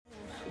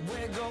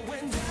We're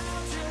going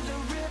down to the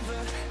river,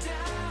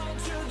 down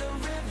to the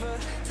river,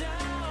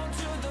 down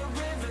to the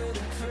river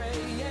to pray.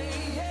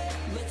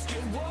 Let's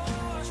get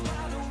washed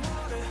by the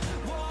water,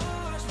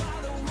 washed by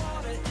the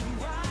water,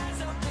 and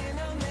rise up in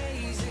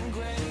amazing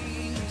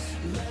grace.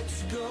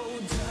 Let's go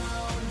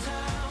down,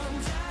 down,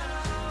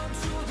 down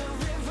to the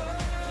river.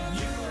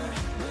 You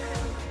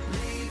will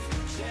leave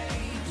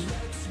change.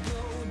 Let's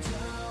go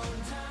down,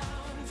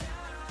 down,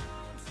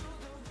 down to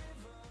the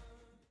river.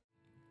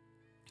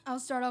 I'll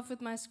start off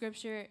with my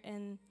scripture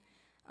and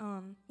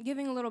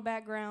giving a little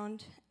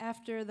background.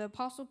 After the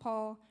Apostle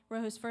Paul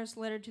wrote his first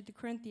letter to the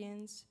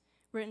Corinthians,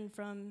 written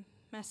from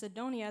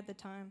Macedonia at the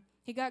time,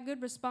 he got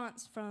good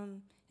response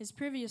from his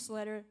previous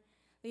letter,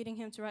 leading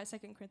him to write 2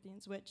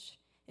 Corinthians, which,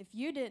 if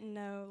you didn't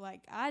know,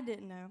 like I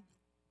didn't know,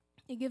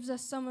 it gives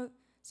us some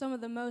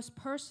of the most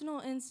personal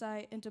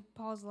insight into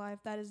Paul's life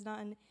that is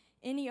not in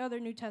any other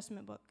New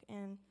Testament book.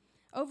 And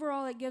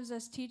overall, it gives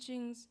us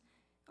teachings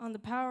on the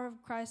power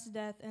of Christ's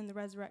death and the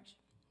resurrection,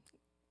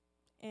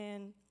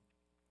 and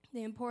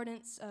the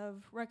importance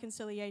of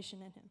reconciliation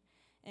in him.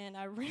 And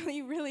I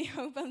really, really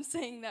hope I'm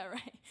saying that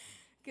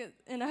right.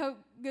 And I hope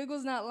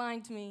Google's not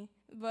lying to me.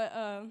 But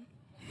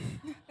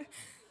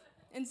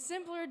in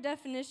simpler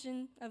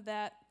definition of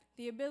that,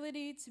 the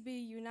ability to be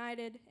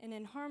united and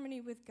in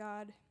harmony with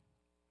God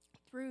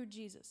through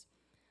Jesus.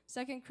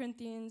 2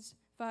 Corinthians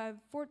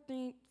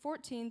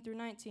 5:14 through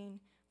 19.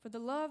 For the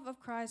love of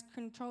Christ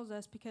controls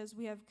us, because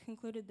we have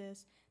concluded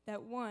this,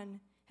 that one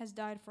has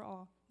died for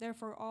all.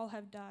 Therefore all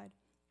have died.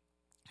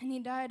 And he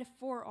died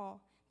for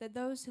all, that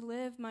those who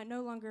live might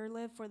no longer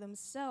live for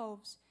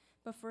themselves,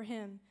 but for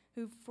him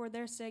who for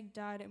their sake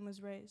died and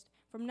was raised.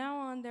 From now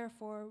on,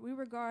 therefore, we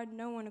regard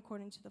no one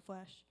according to the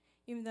flesh.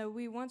 Even though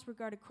we once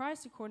regarded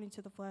Christ according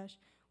to the flesh,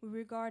 we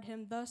regard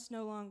him thus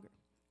no longer.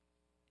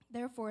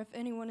 Therefore, if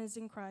anyone is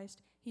in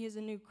Christ, he is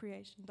a new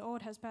creation. The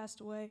old has passed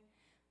away.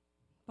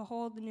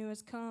 Behold, the new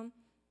has come.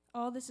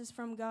 All this is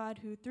from God,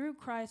 who through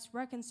Christ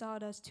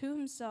reconciled us to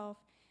himself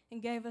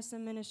and gave us the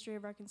ministry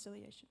of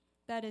reconciliation.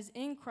 That is,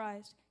 in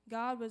Christ,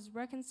 God was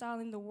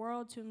reconciling the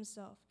world to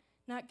himself,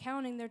 not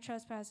counting their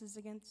trespasses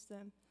against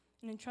them,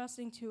 and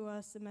entrusting to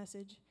us the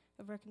message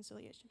of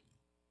reconciliation.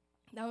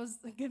 That was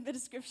a good bit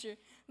of scripture.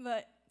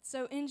 But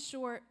so in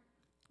short,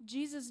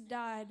 Jesus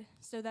died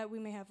so that we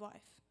may have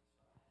life,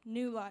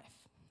 new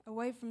life,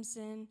 away from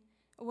sin,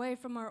 away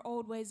from our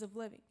old ways of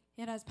living.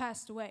 It has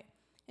passed away.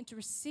 And to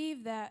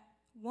receive that,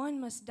 one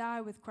must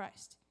die with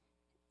Christ.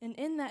 And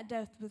in that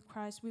death with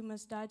Christ, we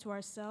must die to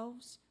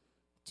ourselves,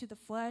 to the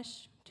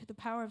flesh, to the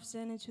power of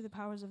sin, and to the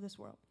powers of this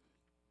world.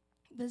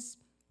 This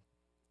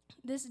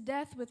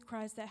death with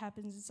Christ that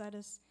happens inside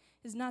us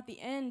is not the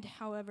end,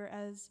 however,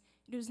 as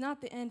it is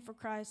not the end for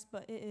Christ,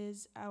 but it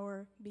is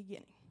our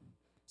beginning.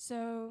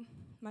 So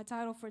my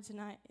title for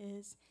tonight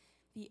is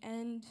The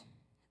End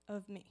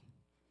of Me.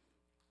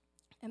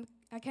 And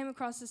I came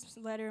across this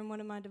letter in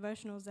one of my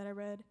devotionals that I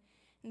read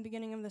in the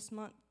beginning of this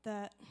month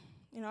that,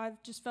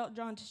 I've just felt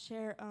drawn to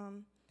share,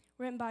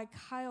 written by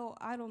Kyle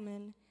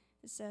Idleman.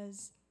 It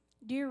says,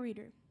 Dear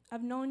reader,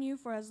 I've known you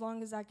for as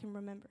long as I can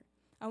remember.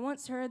 I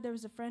once heard there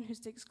was a friend who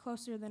sticks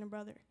closer than a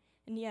brother.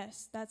 And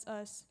yes, that's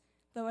us,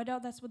 though I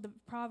doubt that's what the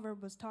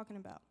proverb was talking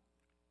about.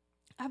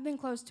 I've been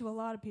close to a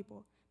lot of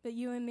people, but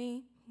you and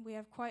me, we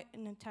have quite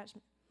an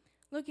attachment.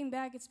 Looking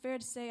back, it's fair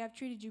to say I've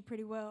treated you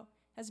pretty well.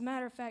 As a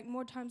matter of fact,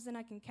 more times than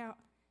I can count,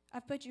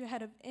 I've put you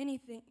ahead of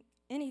anything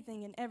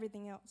and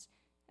everything else.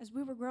 As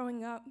we were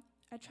growing up,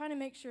 I tried to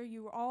make sure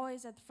you were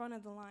always at the front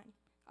of the line.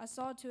 I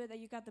saw to it that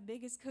you got the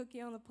biggest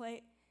cookie on the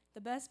plate,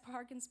 the best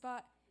parking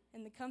spot,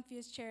 and the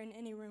comfiest chair in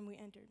any room we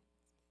entered.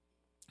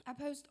 I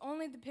post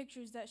only the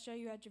pictures that show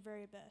you at your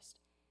very best.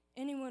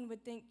 Anyone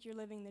would think you're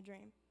living the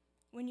dream.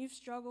 When you've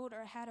struggled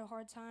or had a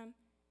hard time,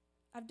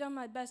 I've done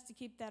my best to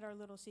keep that our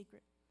little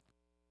secret.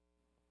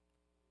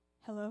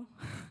 Hello?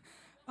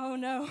 Oh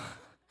no,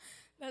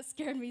 that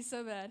scared me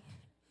so bad.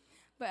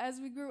 But as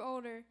we grew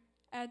older,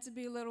 I had to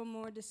be a little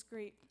more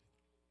discreet.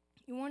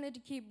 You wanted to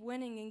keep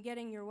winning and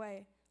getting your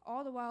way,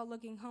 all the while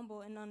looking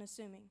humble and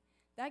unassuming.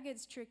 That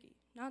gets tricky,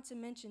 not to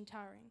mention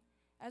tiring.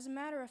 As a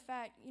matter of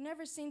fact, you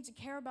never seem to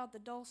care about the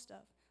dull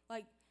stuff,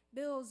 like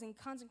bills and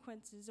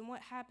consequences and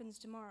what happens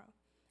tomorrow.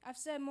 I've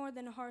said more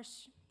than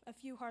a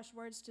few harsh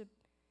words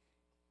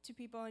to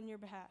people on your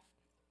behalf.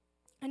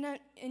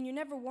 And you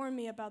never warned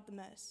me about the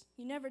mess.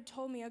 You never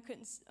told me I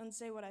couldn't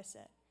unsay what I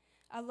said.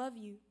 I love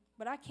you,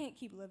 but I can't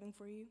keep living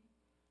for you.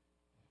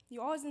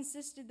 You always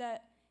insisted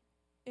that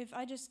if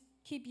I just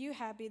keep you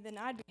happy, then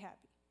I'd be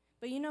happy.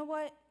 But you know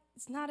what?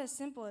 It's not as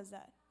simple as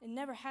that. It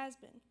never has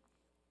been.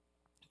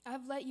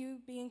 I've let you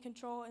be in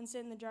control and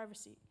sit in the driver's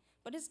seat,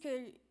 but it's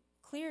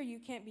clear you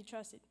can't be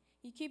trusted.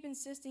 You keep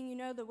insisting you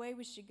know the way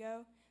we should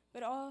go,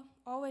 but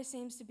always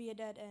seems to be a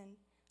dead end.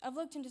 I've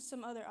looked into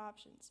some other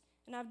options,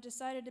 and I've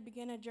decided to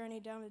begin a journey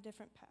down a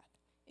different path.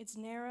 It's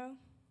narrow,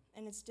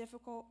 and it's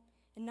difficult,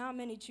 and not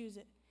many choose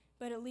it,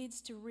 but it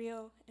leads to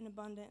real and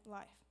abundant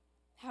life.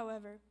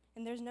 However,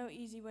 and there's no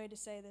easy way to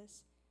say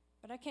this,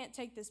 but I can't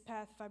take this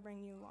path if I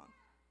bring you along.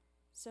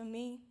 So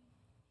me,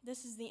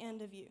 this is the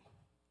end of you.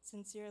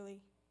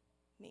 Sincerely,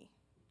 me.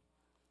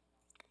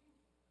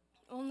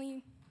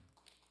 Only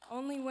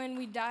when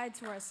we die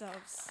to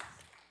ourselves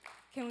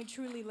can we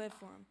truly live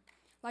for him.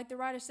 Like the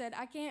writer said,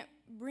 I can't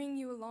bring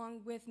you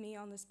along with me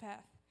on this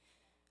path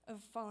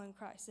of following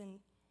Christ. And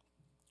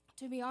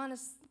to be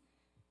honest,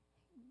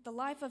 the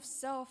life of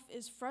self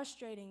is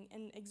frustrating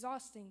and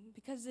exhausting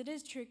because it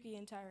is tricky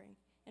and tiring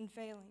and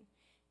failing.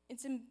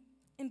 It's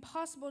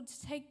impossible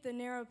to take the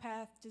narrow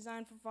path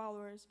designed for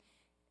followers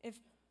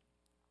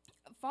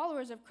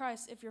of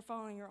Christ if you're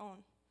following your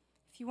own.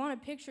 If you want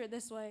to picture it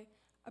this way,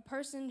 a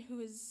person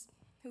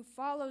who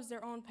follows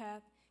their own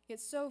path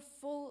gets so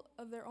full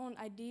of their own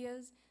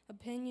ideas,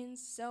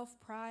 opinions,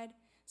 self-pride,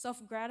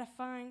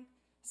 self-gratifying,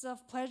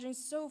 self-pleasuring,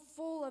 so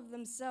full of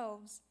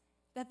themselves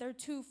that they're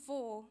too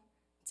full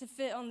to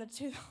fit on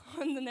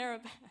the narrow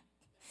path.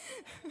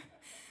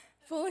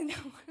 Pulling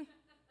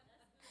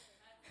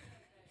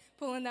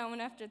that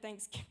one after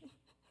Thanksgiving.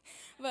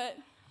 But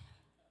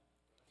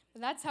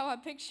that's how I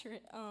picture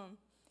it.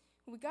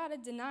 We got to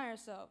deny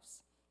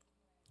ourselves.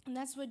 And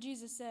that's what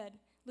Jesus said.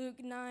 Luke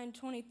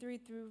 9:23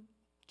 through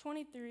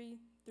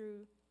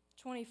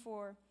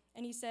 24.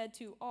 And he said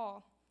to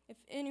all, if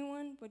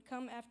anyone would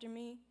come after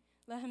me,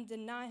 let him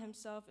deny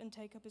himself and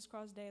take up his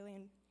cross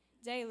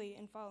daily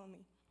and follow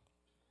me.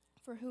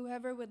 For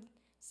whoever would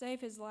save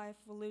his life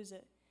will lose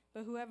it,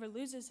 but whoever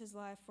loses his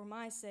life for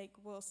my sake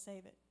will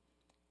save it.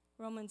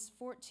 Romans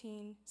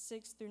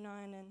 14:6 through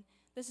 9, and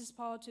this is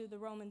Paul to the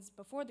Romans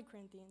before the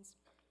Corinthians.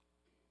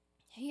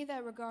 He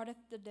that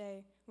regardeth the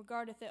day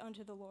regardeth it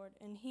unto the Lord,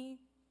 and he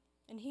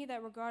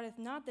that regardeth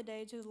not the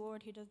day to the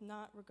Lord, he doth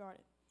not regard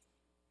it.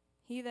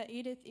 He that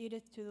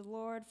eateth to the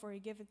Lord, for he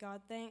giveth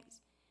God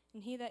thanks,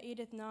 and he that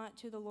eateth not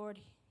to the Lord,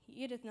 he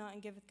eateth not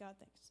and giveth God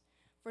thanks.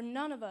 For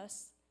none of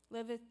us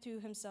liveth to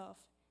himself,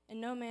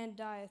 and no man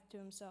dieth to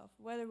himself.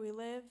 Whether we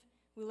live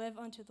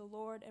unto the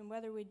Lord, and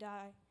whether we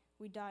die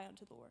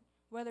unto the Lord.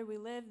 Whether we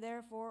live,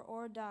 therefore,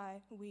 or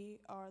die, we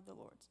are the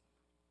Lord's.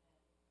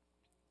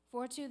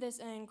 For to this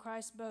end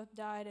Christ both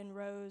died and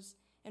rose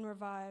and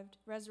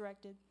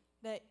resurrected,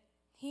 that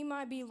he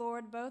might be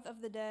Lord both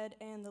of the dead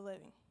and the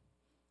living.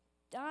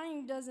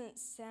 Dying doesn't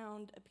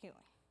sound appealing.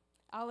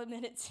 I'll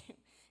admit it too.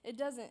 It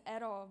doesn't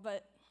at all,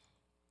 but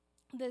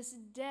this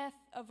death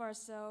of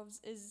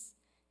ourselves is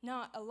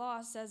not a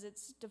loss as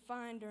it's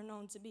defined or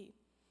known to be.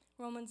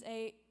 Romans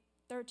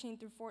 8:13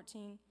 through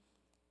 14.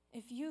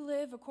 If you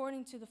live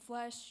according to the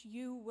flesh,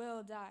 you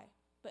will die.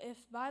 But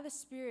if by the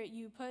Spirit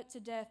you put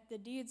to death the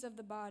deeds of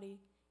the body,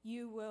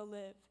 you will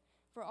live.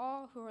 For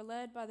all who are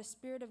led by the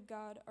Spirit of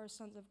God are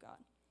sons of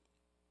God.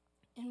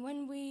 And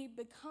when we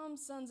become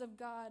sons of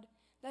God,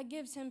 that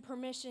gives him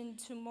permission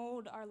to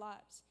mold our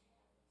lives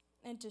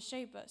and to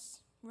shape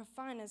us,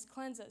 refine us,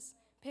 cleanse us,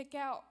 pick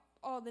out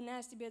all the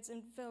nasty bits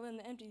and fill in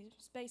the empty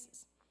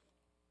spaces.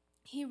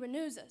 He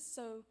renews us.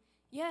 So,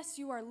 yes,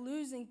 you are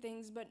losing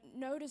things, but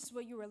notice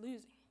what you are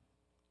losing.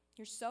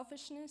 Your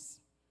selfishness,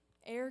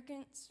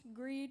 arrogance,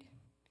 greed,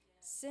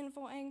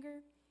 sinful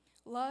anger,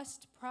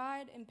 lust,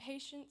 pride,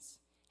 impatience,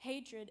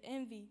 hatred,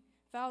 envy,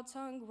 foul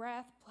tongue,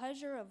 wrath,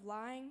 pleasure of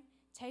lying,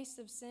 taste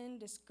of sin,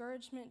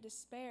 discouragement,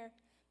 despair.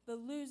 The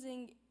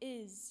losing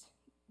is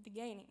the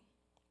gaining.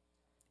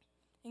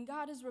 And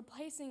God is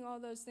replacing all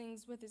those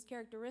things with his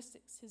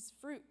characteristics, his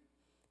fruit,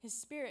 his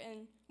spirit.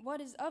 And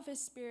what is of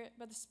his spirit,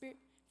 but the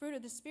fruit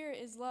of the Spirit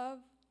is love,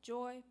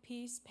 joy,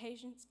 peace,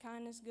 patience,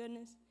 kindness,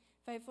 goodness,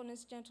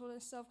 faithfulness,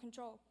 gentleness,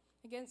 self-control.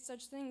 Against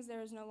such things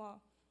there is no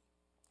law.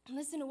 And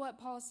listen to what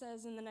Paul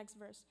says in the next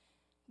verse.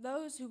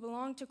 Those who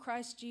belong to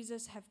Christ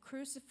Jesus have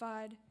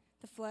crucified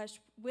the flesh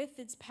with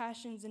its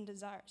passions and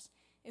desires.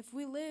 If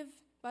we live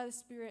by the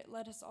Spirit,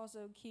 let us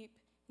also keep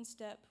in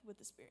step with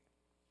the Spirit.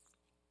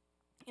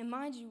 And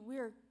mind you,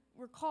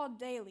 we're called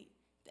daily.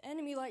 The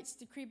enemy likes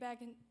to creep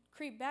back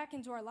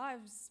into our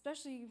lives,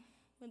 especially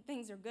when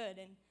things are good.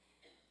 And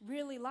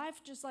really,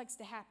 life just likes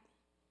to happen.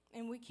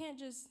 And we can't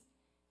just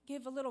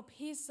give a little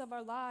piece of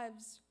our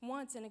lives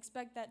once and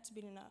expect that to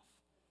be enough.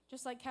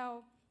 Just like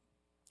how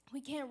we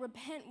can't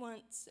repent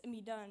once and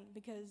be done,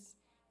 because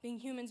being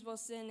humans will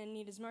sin and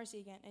need his mercy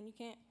again. And you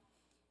can't,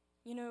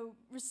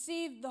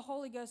 receive the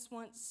Holy Ghost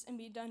once and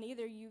be done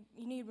either. You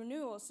need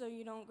renewal so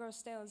you don't grow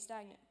stale and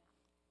stagnant.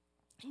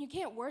 And you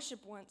can't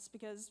worship once,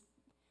 because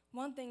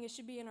one thing, it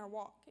should be in our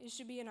walk. It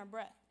should be in our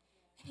breath.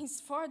 And he's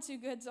far too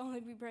good to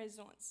only be praised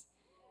once.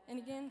 And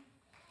again,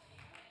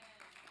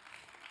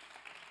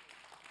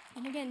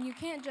 you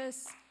can't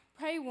just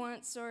pray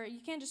once, or you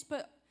can't just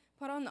put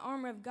on the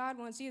armor of God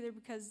once either,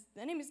 because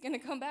the enemy's going to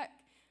come back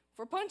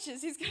for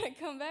punches. He's going to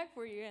come back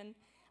for you. And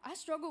I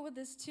struggle with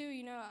this too.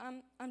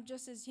 I'm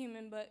just as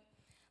human, but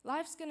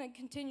life's going to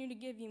continue to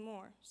give you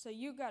more. So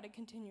you got to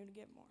continue to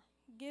give more.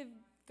 Give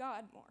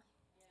God more.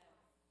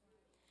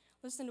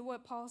 Listen to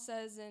what Paul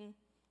says in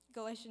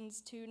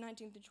Galatians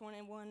 2:19 through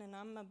 21, and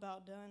I'm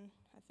about done,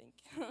 I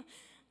think.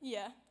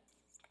 Yeah.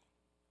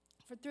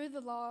 For through the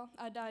law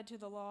I died to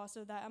the law,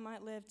 so that I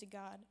might live to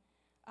God.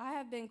 I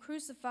have been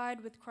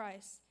crucified with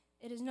Christ.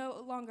 It is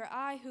no longer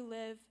I who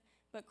live,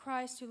 but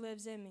Christ who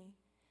lives in me.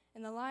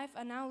 In the life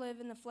I now live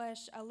in the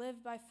flesh, I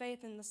live by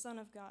faith in the Son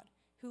of God,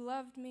 who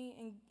loved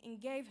me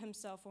and gave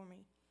himself for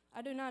me.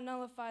 I do not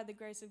nullify the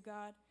grace of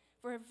God,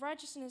 for if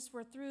righteousness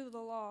were through the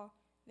law,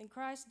 then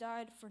Christ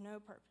died for no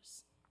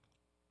purpose.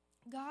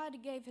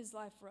 God gave his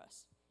life for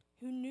us,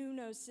 who knew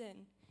no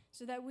sin,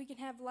 so that we can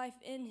have life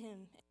in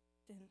him,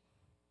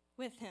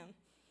 with him.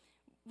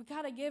 We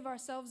got to give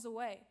ourselves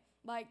away.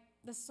 Like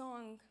the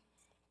song,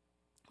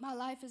 my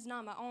life is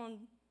not my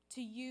own,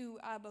 to you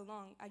I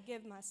belong. I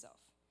give myself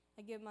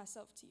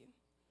to you.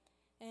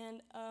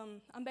 And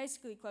I'm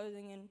basically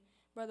closing, and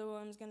Brother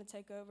William's going to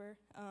take over.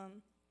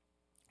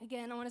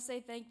 Again, I want to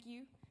say thank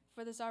you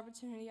for this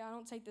opportunity. I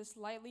don't take this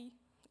lightly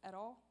at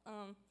all.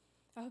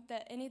 I hope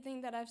that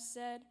anything that I've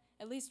said,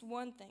 at least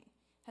one thing,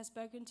 has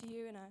spoken to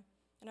you, and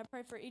I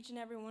pray for each and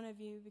every one of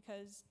you,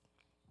 because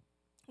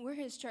we're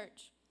his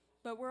church,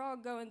 but we're all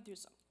going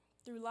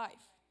through life,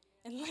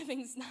 and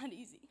living's not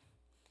easy.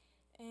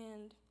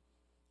 And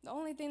the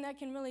only thing that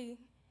can really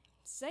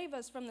save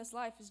us from this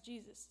life is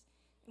Jesus,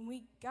 and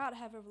we got to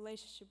have a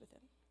relationship with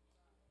him.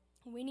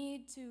 We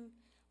need to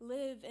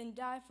live and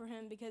die for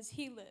him, because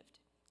he lived,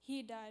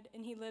 he died,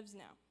 and he lives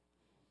now.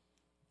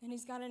 And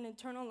he's got an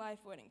eternal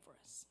life waiting for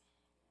us.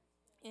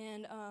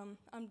 And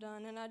I'm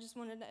done, and I just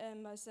wanted to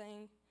end by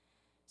saying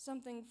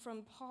something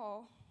from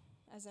Paul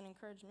as an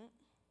encouragement,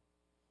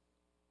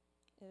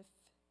 if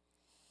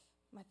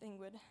my thing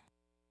would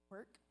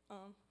work.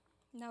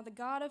 Now the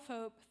God of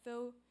hope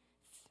fill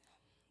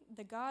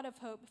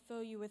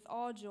you with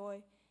all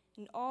joy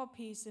and all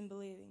peace in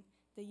believing,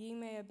 that ye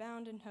may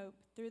abound in hope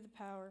through the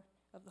power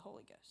of the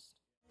Holy Ghost.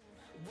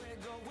 We're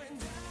going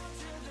down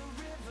to the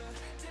river,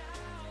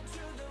 down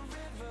to the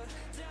river,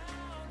 down